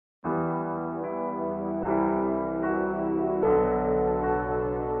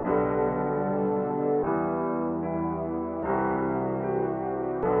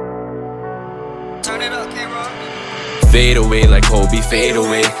Fade away like Kobe, fade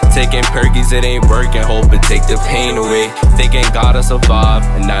away. Taking perkies, it ain't working, hope it take the pain away. Thinking gotta survive,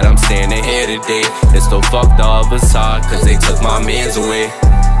 and now I'm standing here today. It's still fucked the other side, cause they took my mans away.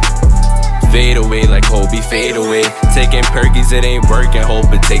 Fade away like Kobe, fade away. Taking perkies, it ain't working, hope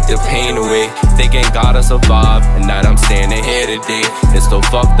it take the pain away. Thinking gotta survive, and now I'm standing here today. It's still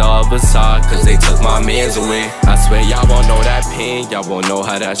fucked the other side, cause they took my mans away. I swear y'all won't know that pain, y'all won't know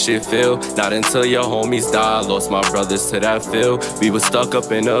how that shit feel. Not until your homies died, lost my brothers to that field. We was stuck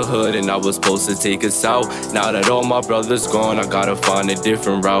up in the hood and I was supposed to take us out. Now that all my brothers gone, I gotta find a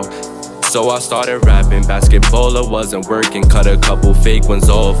different route. So I started rapping, basketballer wasn't working. Cut a couple fake ones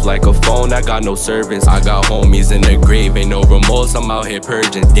off like a phone that got no service. I got homies in the grave, ain't no remorse, I'm out here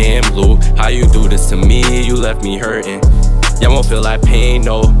purging. Damn Blue, how you do this to me, you left me hurting. Y'all won't feel that pain,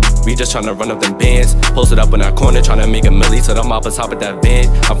 no. We just tryna run up them bands. Posted up in that corner, tryna make a milli to the mop on top of that van.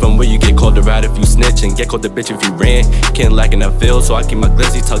 I'm from where you get called a rat if you snitch, and get called a bitch if you ran. Can't lack in that field, so I keep my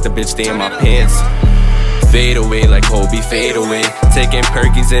glizzy tucked, the bitch stay in my pants. Fade away like Kobe, fade away. Taking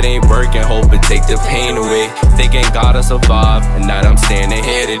perkies, it ain't working, hope it take the pain away. Thinking gotta survive, and now I'm standing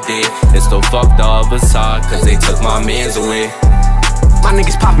here today. It's still fucked the other side, cause they took my mans away. My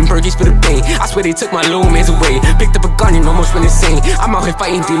niggas poppin' burgies for the pain. I swear they took my little mans away. Picked up a gun and almost went insane. I'm out here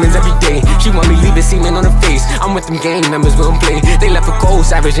fighting demons every day. She want me leaving semen on her face. I'm with them gang members, we don't play. They left a cold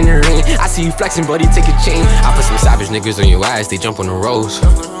savage in the rain. I see you flexing, buddy, take a chain. I put some savage niggas on your ass, they jump on the roads.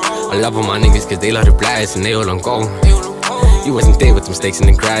 I love all my niggas cause they love the blast and they all on go. You wasn't there with them stakes in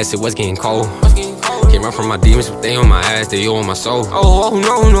the grass, it was getting cold. Can't run from my demons, but they on my ass, they all on my soul. Oh,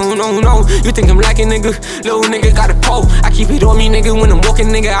 no. You think I'm lacking, nigga? Little nigga got a pole. I keep it on me, nigga, when I'm walking,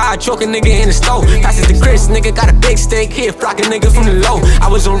 nigga. I choke a nigga in the stove. Pass it to Chris, nigga, got a big stick. Here, flocking nigga from the low. I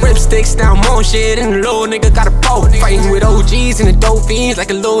was on ripsticks, now I'm on shit, and the little nigga got a pole. Fighting with OGs and the dope fiends,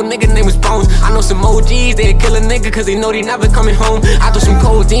 like a little nigga name was Bones. I know some OGs, they'd kill a nigga, cause they know they never coming home. I throw some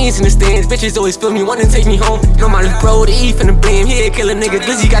codeines in the stands, bitches always feel me, wanna take me home. Know my little Brody finna blame, here, kill a nigga,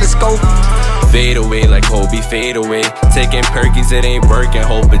 Glizzy got a scope. Fade away like Kobe, fade away. Taking perkies, it ain't working,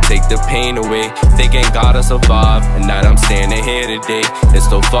 hope it take the pain away. Thinking gotta survive, and now I'm standing here today. It's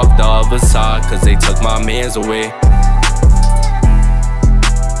still fucked the other side, cause they took my mans away.